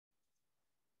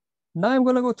Now I'm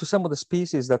going to go to some of the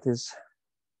species that is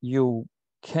you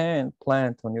can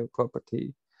plant on your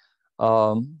property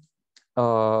um,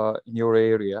 in your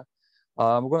area.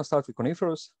 We're going to start with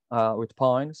conifers, with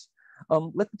pines.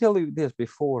 Let me tell you this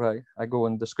before I go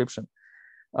in description.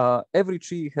 Every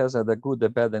tree has the good, the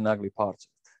bad, and ugly parts.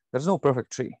 There's no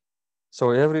perfect tree.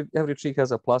 So every tree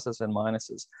has a pluses and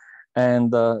minuses.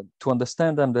 And to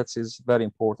understand them, that is very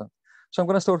important. So I'm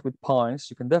going to start with pines.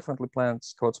 You can definitely plant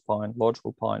Scots pine,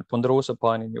 lodgepole pine, ponderosa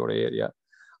pine in your area,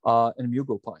 and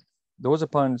mugo pine. Those are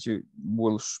pines you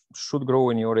should grow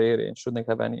in your area and shouldn't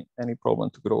have any problem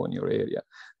to grow in your area.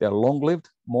 They are long-lived.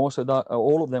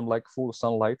 All of them like full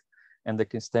sunlight, and they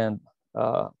can stand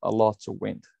a lot of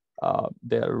wind.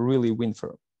 They are really wind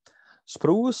firm.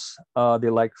 Spruce, they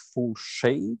like full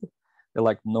shade. They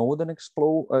like northern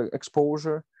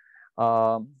exposure.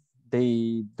 Um,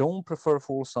 they don't prefer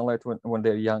full sunlight when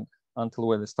they're young until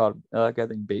when they start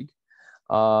getting big.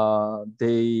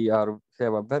 They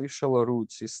have a very shallow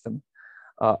root system.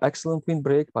 Excellent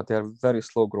windbreak, but they're very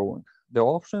slow growing. The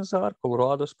options are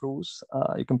Colorado spruce.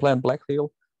 You can plant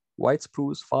Blacktail, white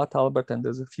spruce, fat Albert, and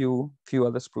there's a few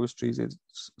other spruce trees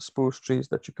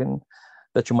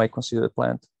that you might consider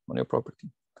plant on your property.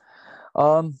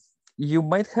 You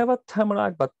might have a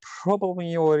tamarack, but probably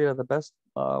in your area the best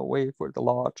way for the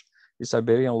larch is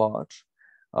Siberian larch.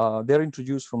 They're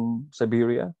introduced from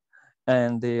Siberia,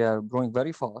 and they are growing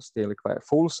very fast. They require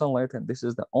full sunlight, and this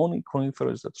is the only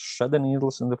conifers that shed the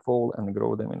needles in the fall and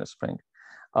grow them in the spring.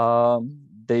 Um,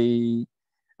 they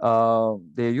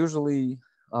they usually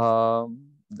they are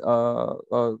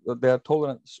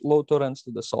low tolerance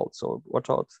to the salt, so watch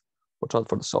out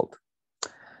for the salt.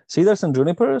 Cedars and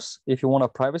junipers, if you want a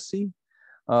privacy,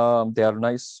 they are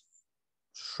nice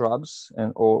shrubs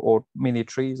or mini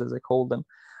trees, as I call them.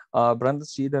 Branded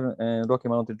cedar and Rocky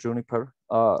Mountain juniper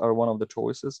are one of the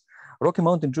choices. Rocky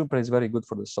Mountain juniper is very good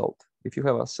for the salt. If you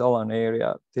have a saline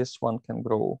area, this one can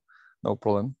grow no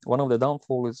problem. One of the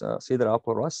downfall is cedar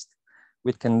apple rust,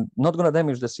 which can not going to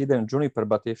damage the cedar and juniper,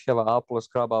 but if you have apples,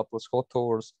 crab apples,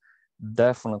 hawthorns,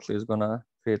 definitely is going to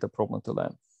create a problem to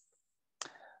them.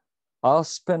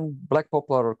 Aspen, black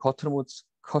poplar, or cottonwoods.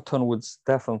 Cottonwoods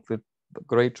definitely a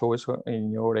great choice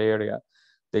in your area.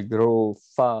 They grow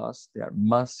fast, they are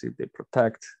massive, they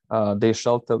protect, they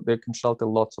can shelter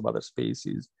lots of other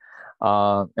species,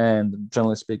 and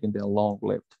generally speaking, they're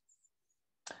long-lived.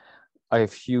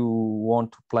 If you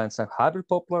want to plant some hybrid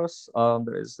poplars,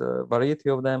 there is a variety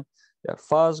of them. They are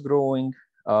fast-growing.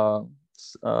 Their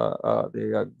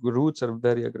roots are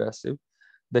very aggressive.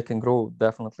 They can grow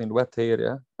definitely in wet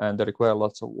area, and they require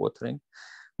lots of watering.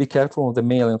 Be careful of the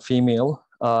male and female.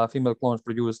 Female clones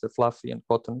produce the fluffy and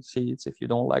cotton seeds. If you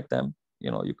don't like them,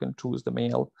 you can choose the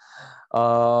male.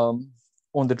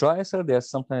 On the dry side, they are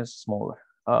sometimes smaller.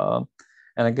 And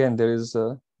again, there is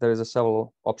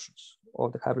several options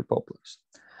of the hybrid poplars.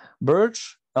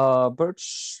 Birch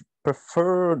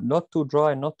prefer not too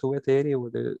dry, not too wet area.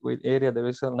 With area there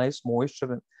is a nice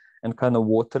moisture and kind of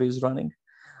water is running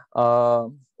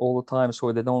all the time,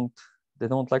 so they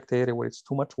don't like the area where it's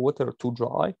too much water or too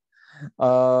dry.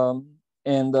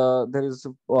 And there is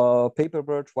paper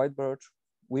birch, white birch,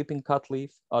 weeping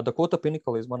cutleaf. Dakota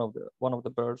pinnacle is one of the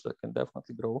birds that can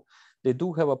definitely grow. They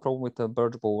do have a problem with the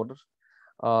birch border,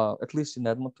 at least in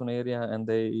Edmonton area, and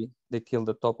they kill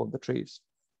the top of the trees.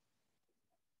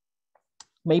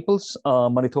 Maples,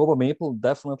 Manitoba maple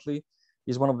definitely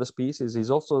is one of the species. It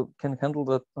also can handle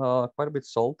quite a bit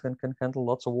salt and can handle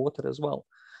lots of water as well.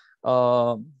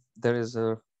 There is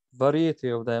a variety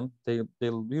of them.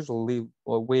 They'll usually live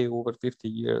way over 50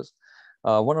 years.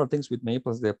 One of the things with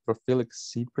maples, they're prolific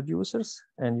seed producers,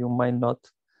 and you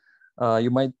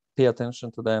might pay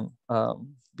attention to them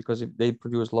because if they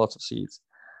produce lots of seeds,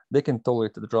 they can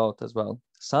tolerate the drought as well.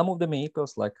 Some of the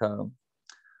maples, like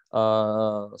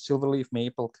silverleaf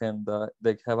maple,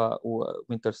 they have a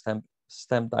winter stem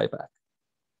dieback.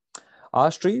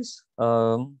 Ash trees,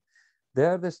 they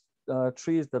are the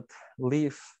trees that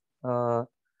leaf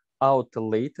out the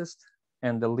latest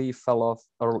and the leaf fell off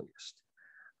earliest.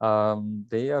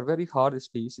 They are very hardy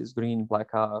species: green,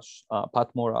 black ash,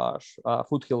 Patmore ash,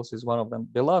 foothills is one of them.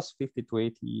 They last 50 to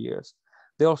 80 years.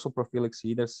 They also prolific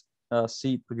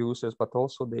seed producers, but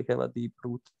also they have a deep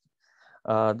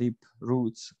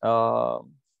roots,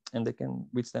 and they can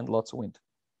withstand lots of wind.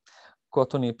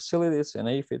 Cottony psilides and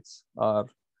aphids are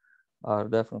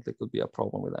definitely could be a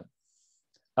problem with them.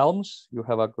 Elms, you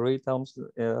have a great elms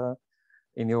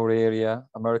in your area: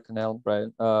 American elm,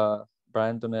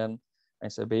 Brandon elm,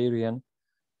 and Siberian.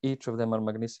 Each of them are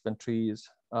magnificent trees.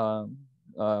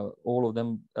 All of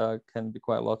them can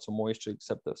require lots of moisture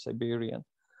except the Siberian.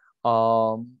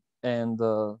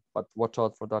 But watch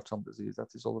out for Dutch elm disease.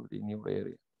 That is already in your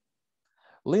area.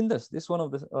 Lindens, this one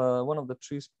of the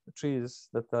trees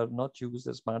that are not used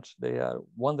as much. They are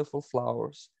wonderful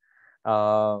flowers,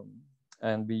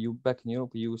 and back in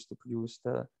Europe we used to produce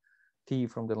the tea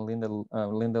from the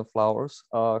linden flowers.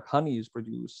 Honey is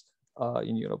produced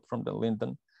in Europe from the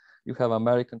linden. You have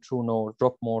American true north,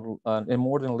 drop myrtle, and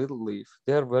more than little leaf.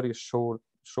 They are very short,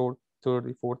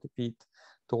 30, 40 feet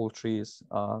tall trees.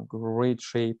 Great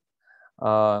shape,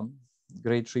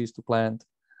 great trees to plant.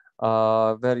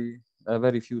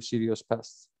 Very few serious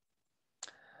pests.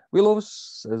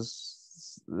 Willows,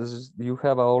 as you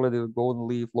have already golden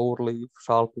leaf, lower leaf,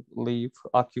 sharp leaf,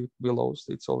 acute willows.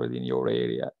 It's already in your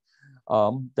area.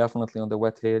 Definitely on the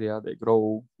wet area, they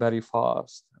grow very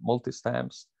fast,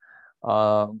 multi-stems,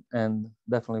 and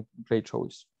definitely great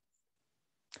choice.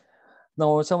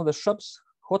 Now, some of the shrubs,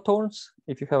 hawthorns,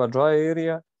 if you have a dry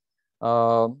area,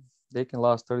 they can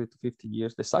last 30 to 50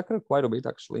 years. They sucker quite a bit,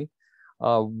 actually.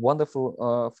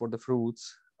 Wonderful for the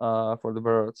fruits, for the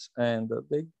birds, and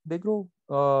they grow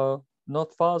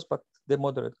not fast, but they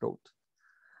moderate growth.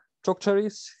 Choke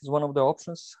cherries is one of the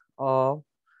options.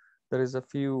 There is a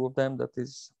few of them that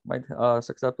might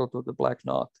susceptible to the black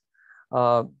knot.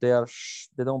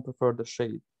 They don't prefer the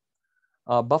shade.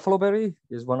 Buffalo berry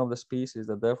is one of the species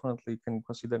that definitely can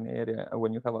consider an area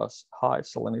when you have a high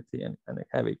salinity and a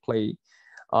heavy clay.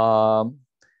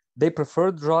 They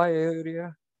prefer dry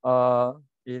area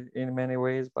in many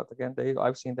ways, but again,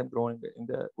 I've seen them growing in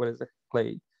the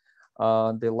clay.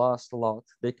 They last a lot.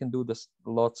 They can do this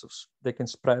they can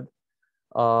spread,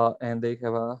 and they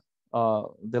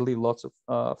leave lots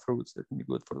of fruits that can be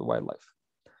good for the wildlife.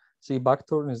 See,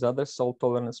 buckthorn is other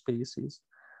salt-tolerant species.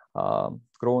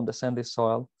 Grow in the sandy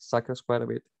soil, suckers quite a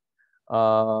bit.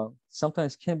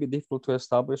 Sometimes can be difficult to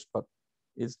establish, but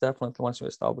it's definitely, once you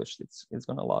establish it, it's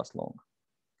going to last long.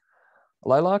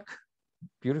 Lilac,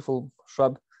 beautiful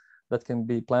shrub that can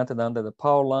be planted under the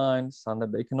power lines, and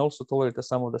they can also tolerate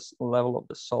some of the level of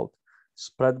the salt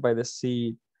spread by the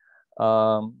seed.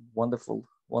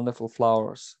 Wonderful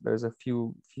flowers. There's a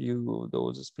few of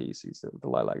those species of the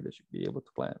lilac that you'd be able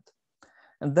to plant.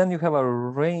 And then you have a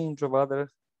range of other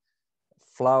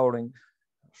flowering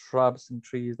shrubs and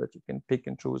trees that you can pick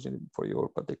and choose for your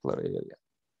particular area.